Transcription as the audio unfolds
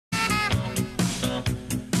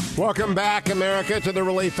Welcome back, America, to the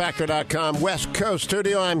ReliefFactor.com West Coast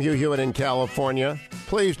studio. I'm Hugh Hewitt in California.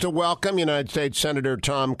 Pleased to welcome United States Senator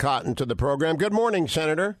Tom Cotton to the program. Good morning,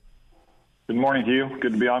 Senator. Good morning, Hugh.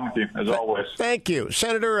 Good to be on with you, as always. Thank you.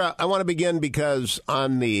 Senator, I want to begin because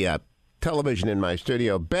on the television in my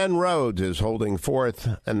studio, Ben Rhodes is holding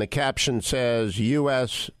forth, and the caption says,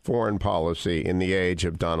 U.S. foreign policy in the age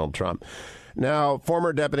of Donald Trump. Now,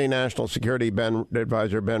 former Deputy National Security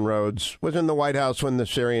Advisor Ben Rhodes was in the White House when the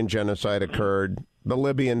Syrian genocide occurred, the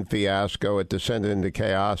Libyan fiasco, it descended into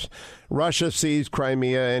chaos. Russia seized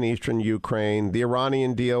Crimea and eastern Ukraine. The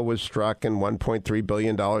Iranian deal was struck and $1.3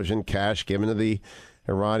 billion in cash given to the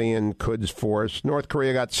Iranian Quds Force. North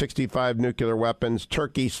Korea got 65 nuclear weapons.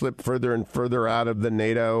 Turkey slipped further and further out of the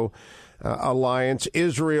NATO alliance.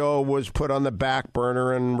 Israel was put on the back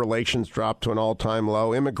burner and relations dropped to an all-time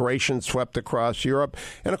low. Immigration swept across Europe.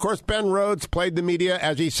 And, of course, Ben Rhodes played the media,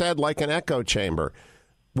 as he said, like an echo chamber.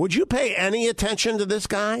 Would you pay any attention to this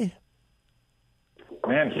guy?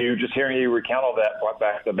 Man, Hugh, just hearing you recount all that brought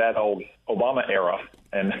back the bad old Obama era.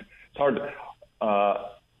 And it's hard to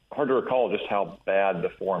recall just how bad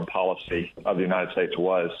the foreign policy of the United States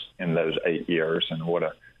was in those 8 years and what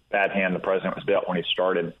a bad hand the president was dealt when he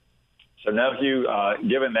started. So, no, Hugh,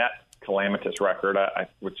 given that calamitous record, I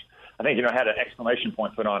think, had an exclamation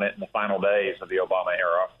point put on it in the final days of the Obama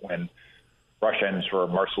era when Russians were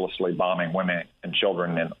mercilessly bombing women and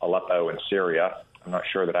children in Aleppo and Syria. I'm not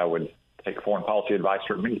sure that I would take foreign policy advice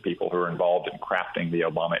from many people who are involved in crafting the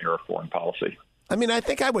Obama era foreign policy. I mean, I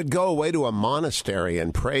think I would go away to a monastery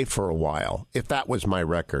and pray for a while if that was my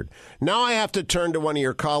record. Now I have to turn to one of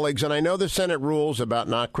your colleagues, and I know the Senate rules about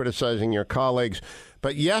not criticizing your colleagues,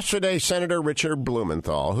 but yesterday, Senator Richard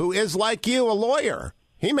Blumenthal, who is like you, a lawyer,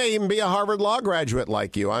 he may even be a Harvard Law graduate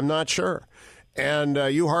like you, I'm not sure. And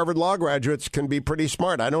you Harvard Law graduates can be pretty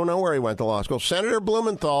smart. I don't know where he went to law school. Senator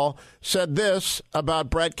Blumenthal said this about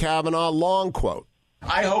Brett Kavanaugh, long quote.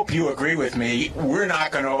 I hope you agree with me. We're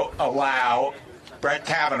not going to allow Brett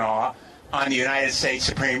Kavanaugh on the United States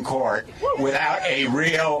Supreme Court without a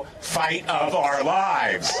real fight of our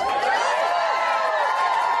lives.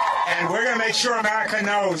 And we're going to make sure America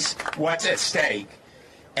knows what's at stake.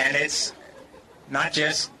 And it's not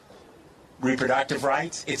just reproductive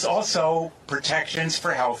rights, it's also protections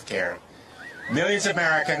for health care. Millions of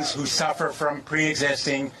Americans who suffer from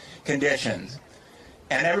pre-existing conditions.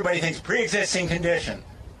 And everybody thinks pre-existing condition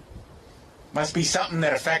must be something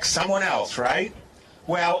that affects someone else, right?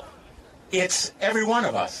 Well, it's every one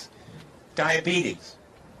of us. Diabetes,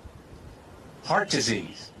 heart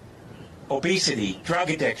disease, obesity, drug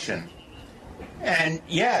addiction. And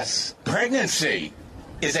yes, pregnancy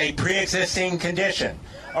is a pre-existing condition.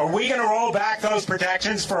 Are we going to roll back those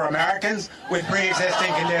protections for Americans with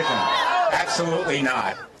pre-existing conditions? Absolutely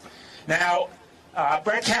not. Now,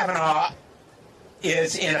 Brett Kavanaugh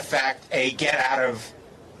is, in effect, a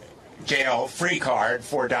get-out-of-jail-free card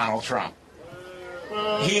for Donald Trump.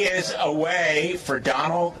 He is a way for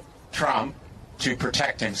Donald Trump to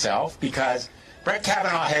protect himself because Brett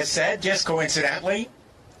Kavanaugh has said, just coincidentally,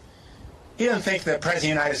 he doesn't think the President of the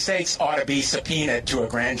United States ought to be subpoenaed to a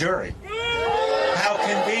grand jury. How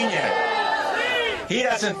convenient. He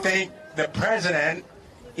doesn't think the President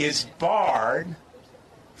is barred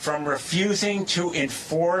from refusing to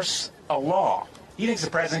enforce a law. He thinks the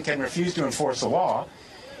President can refuse to enforce a law,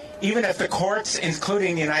 even if the courts,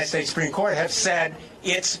 including the United States Supreme Court, have said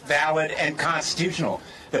it's valid and constitutional.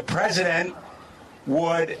 The President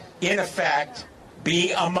would, in effect,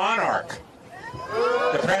 be a monarch.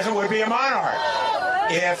 The President would be a monarch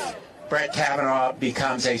if Brett Kavanaugh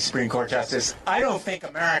becomes a Supreme Court justice. I don't think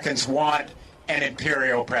Americans want an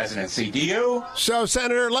imperial presidency. Do you? So,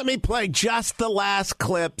 Senator, let me play just the last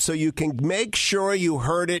clip so you can make sure you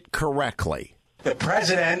heard it correctly. The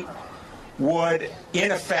President would,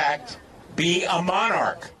 in effect, be a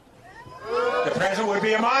monarch. The President would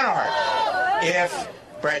be a monarch if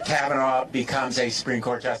Brett Kavanaugh becomes a Supreme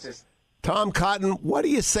Court justice. Tom Cotton, what do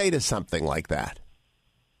you say to something like that?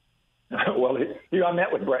 Well, I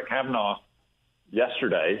met with Brett Kavanaugh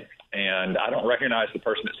yesterday, and I don't recognize the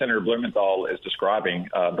person that Senator Blumenthal is describing.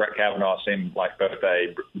 Brett Kavanaugh seemed like both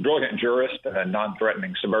a brilliant jurist and a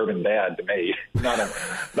non-threatening suburban dad to me, not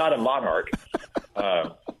a monarch.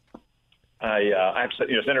 I have to say,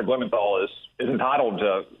 Senator Blumenthal is entitled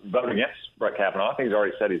to vote against Brett Kavanaugh. I think he's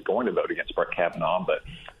already said he's going to vote against Brett Kavanaugh, but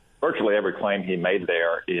virtually every claim he made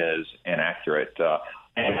there is inaccurate.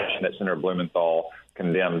 And that Senator Blumenthal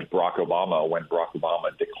condemned Barack Obama when Barack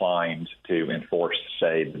Obama declined to enforce,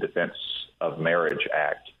 say, the Defense of Marriage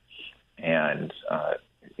Act. And,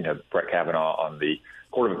 Brett Kavanaugh on the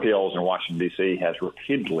Court of Appeals in Washington, D.C. has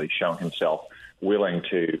repeatedly shown himself willing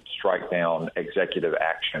to strike down executive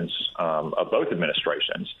actions of both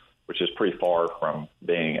administrations, which is pretty far from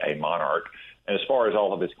being a monarch. And as far as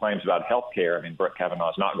all of his claims about health care, I mean, Brett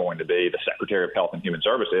Kavanaugh is not going to be the Secretary of Health and Human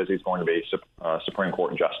Services. He's going to be Supreme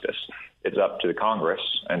Court Justice. It's up to the Congress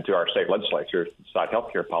and to our state legislature to decide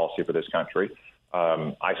health care policy for this country.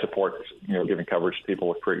 I support, giving coverage to people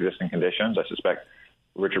with pre-existing conditions. I suspect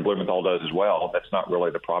Richard Blumenthal does as well. That's not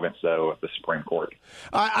really the province, though, of the Supreme Court.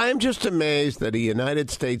 I'm just amazed that a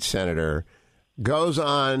United States senator goes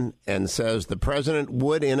on and says the president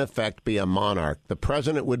would, in effect, be a monarch. The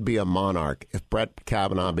president would be a monarch if Brett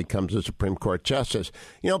Kavanaugh becomes a Supreme Court justice.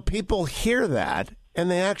 People hear that, and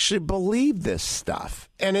they actually believe this stuff.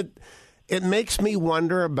 And it makes me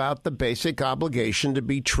wonder about the basic obligation to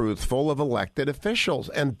be truthful of elected officials.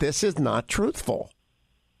 And this is not truthful.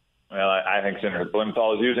 Well, I think Senator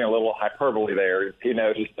Blumenthal is using a little hyperbole there. He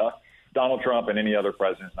knows Donald Trump and any other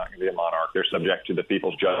president is not going to be a monarch. They're subject to the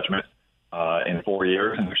people's judgment in 4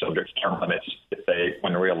 years, and they're subject to term limits if they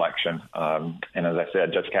win the re-election. And as I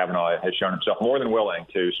said, Judge Kavanaugh has shown himself more than willing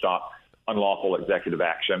to stop unlawful executive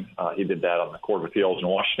action. He did that on the Court of Appeals in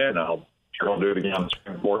Washington, and I'm sure he'll do it again on the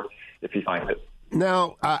Supreme Court if he finds it.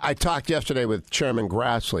 Now, I talked yesterday with Chairman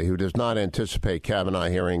Grassley, who does not anticipate Kavanaugh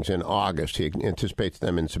hearings in August. He anticipates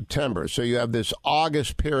them in September. So you have this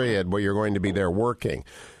August period where you're going to be there working.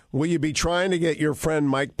 Will you be trying to get your friend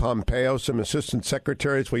Mike Pompeo, some assistant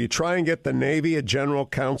secretaries? Will you try and get the Navy a general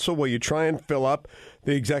counsel? Will you try and fill up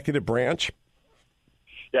the executive branch?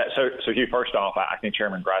 Yeah, so Hugh, first off, I think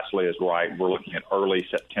Chairman Grassley is right. We're looking at early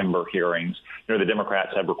September hearings. The Democrats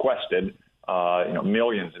have requested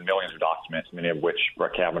millions and millions of documents, many of which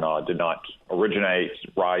Brett Kavanaugh did not originate,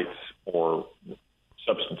 write, or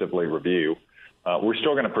substantively review. We're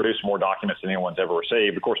still going to produce more documents than anyone's ever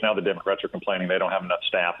received. Of course, now the Democrats are complaining they don't have enough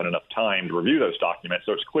staff and enough time to review those documents.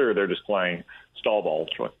 So it's clear they're just playing stall ball,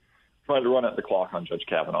 trying to run out the clock on Judge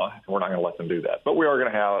Kavanaugh. We're not going to let them do that. But we are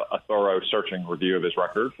going to have a thorough searching review of his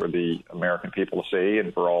record for the American people to see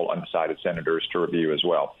and for all undecided senators to review as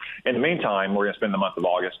well. In the meantime, we're going to spend the month of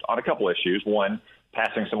August on a couple issues. One,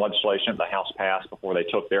 passing some legislation the House passed before they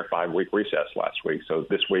took their 5-week recess last week. So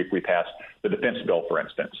this week we passed the defense bill, for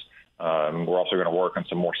instance. We're also going to work on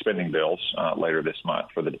some more spending bills later this month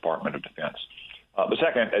for the Department of Defense. But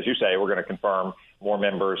second, as you say, we're going to confirm more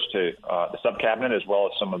members to the subcabinet, as well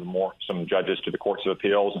as some judges to the courts of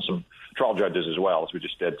appeals and some trial judges as well, as we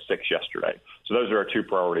just did 6 yesterday. So those are our 2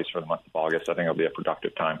 priorities for the month of August. I think it'll be a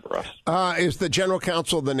productive time for us. Is the General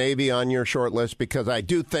Counsel of the Navy on your short list? Because I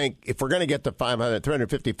do think if we're going to get to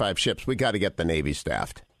 355 ships, we got to get the Navy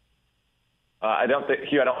staffed. I don't think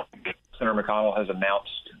Senator McConnell has announced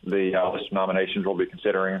the list of nominations we'll be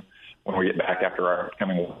considering when we get back after our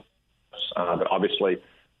coming. But obviously,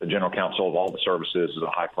 the General Counsel of all the services is a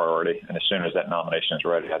high priority. And as soon as that nomination is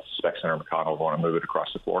ready, I suspect Senator McConnell will want to move it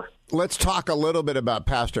across the floor. Let's talk a little bit about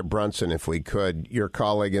Pastor Brunson, if we could. Your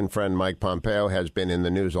colleague and friend Mike Pompeo has been in the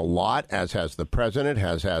news a lot, as has the president,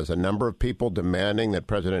 has a number of people demanding that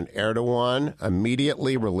President Erdogan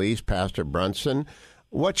immediately release Pastor Brunson.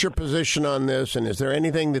 What's your position on this, and is there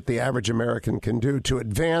anything that the average American can do to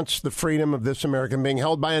advance the freedom of this American being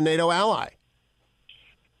held by a NATO ally?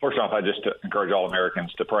 First off, I just encourage all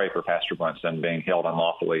Americans to pray for Pastor Brunson being held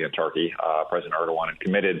unlawfully in Turkey. President Erdogan had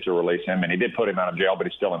committed to release him, and he did put him out of jail, but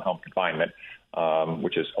he's still in home confinement,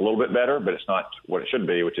 which is a little bit better, but it's not what it should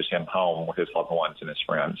be, which is him home with his loved ones and his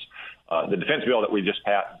friends. The defense bill that we just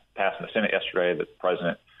passed in the Senate yesterday that the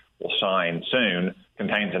president will sign soon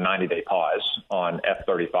contains a 90-day pause on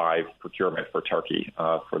F-35 procurement for Turkey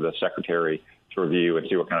for the secretary to review and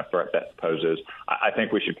see what kind of threat that poses. I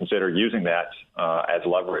think we should consider using that as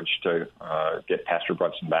leverage to get Pastor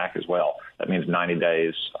Brunson back as well. That means 90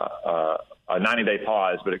 days, a 90-day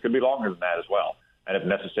pause, but it could be longer than that as well. And if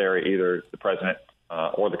necessary, either the president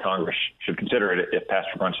or the Congress should consider it if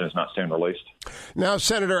Pastor Brunson is not soon released. Now,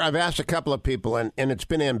 Senator, I've asked a couple of people, and it's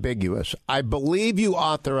been ambiguous. I believe you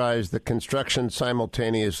authorized the construction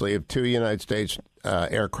simultaneously of 2 United States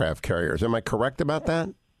aircraft carriers. Am I correct about that?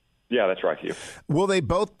 Yeah, that's right, Hugh. Will they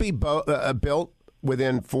both be built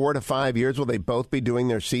within 4 to 5 years? Will they both be doing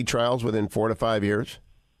their sea trials within 4 to 5 years?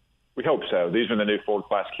 We hope so. These are the new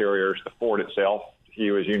Ford-class carriers. The Ford itself,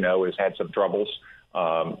 Hugh, as you know, has had some troubles.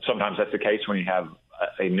 Sometimes that's the case when you have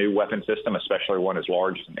a new weapon system, especially one as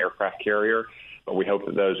large as an aircraft carrier. but we hope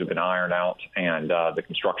that those have been ironed out, and the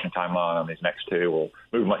construction timeline on these next two will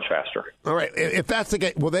move much faster. All right. If that's the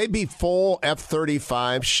case, will they be full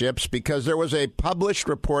F-35 ships? Because there was a published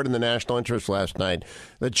report in the National Interest last night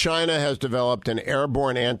that China has developed an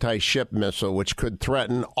airborne anti-ship missile which could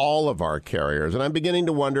threaten all of our carriers. And I'm beginning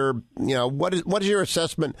to wonder, what is your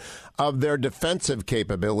assessment of their defensive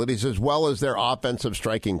capabilities as well as their offensive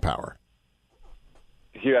striking power?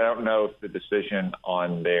 Hugh, I don't know if the decision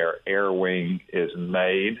on their air wing is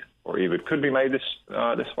made or even could be made this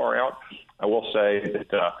far out. I will say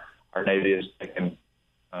that our Navy has taken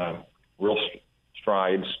real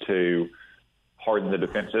strides to harden the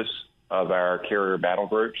defenses of our carrier battle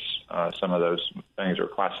groups. Some of those things are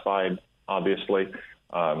classified, obviously,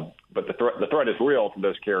 but the threat is real to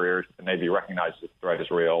those carriers. The Navy recognizes the threat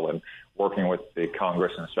is real, and working with the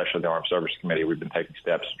Congress and especially the Armed Services Committee, we've been taking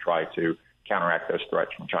steps to try to counteract those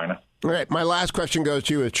threats from China. All right. My last question goes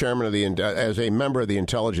to you as chairman of as a member of the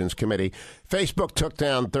Intelligence Committee. Facebook took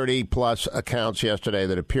down 30-plus accounts yesterday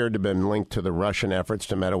that appeared to have been linked to the Russian efforts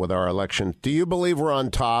to meddle with our elections. Do you believe we're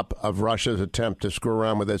on top of Russia's attempt to screw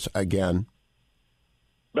around with this again?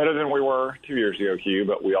 Better than we were 2 years ago, Hugh,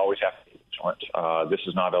 but we always have to be vigilant. This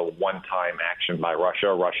is not a one-time action by Russia.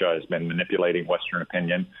 Russia has been manipulating Western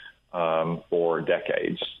opinion for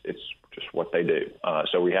decades. It's just what they do.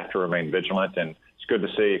 So we have to remain vigilant, and it's good to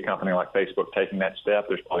see a company like Facebook taking that step.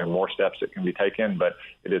 There's probably more steps that can be taken, but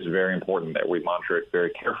it is very important that we monitor it very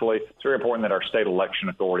carefully. It's very important that our state election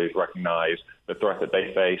authorities recognize the threat that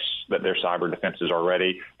they face, that their cyber defenses are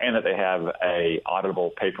ready, and that they have a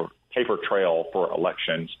auditable paper trail for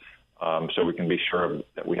elections, so we can be sure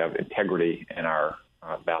that we have integrity in our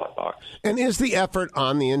ballot box. And is the effort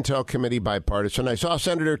on the Intel Committee bipartisan? I saw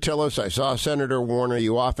Senator Tillis. I saw Senator Warner.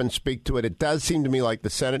 You often speak to it. It does seem to me like the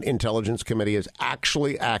Senate Intelligence Committee is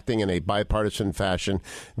actually acting in a bipartisan fashion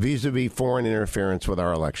vis-a-vis foreign interference with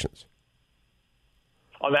our elections.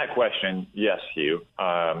 On that question, yes, Hugh.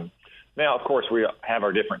 Now, of course, we have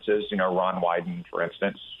our differences. Ron Wyden, for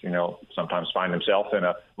instance, sometimes find himself in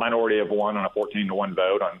a minority of one on a 14-1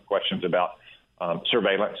 vote on questions about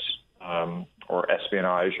surveillance or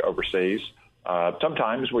espionage overseas.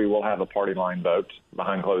 Sometimes we will have a party line vote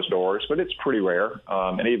behind closed doors, but it's pretty rare.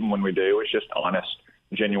 And even when we do, it's just honest,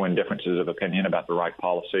 genuine differences of opinion about the right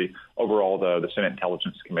policy. Overall, the Senate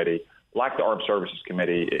Intelligence Committee, like the Armed Services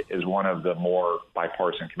Committee, is one of the more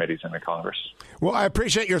bipartisan committees in the Congress. Well, I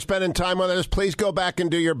appreciate your spending time with us. Please go back and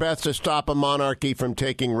do your best to stop a monarchy from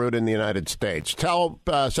taking root in the United States. Tell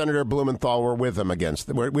Senator Blumenthal we're with him against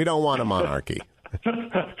them. We don't want a monarchy.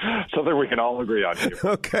 Something we can all agree on.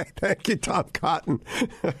 Okay. Thank you, Tom Cotton.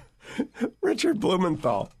 Richard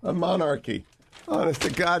Blumenthal, a monarchy. Honest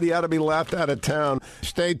to God, he ought to be laughed out of town.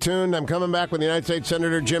 Stay tuned. I'm coming back with United States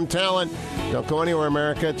Senator Jim Talent. Don't go anywhere,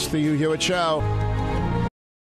 America. It's the Hugh Hewitt Show.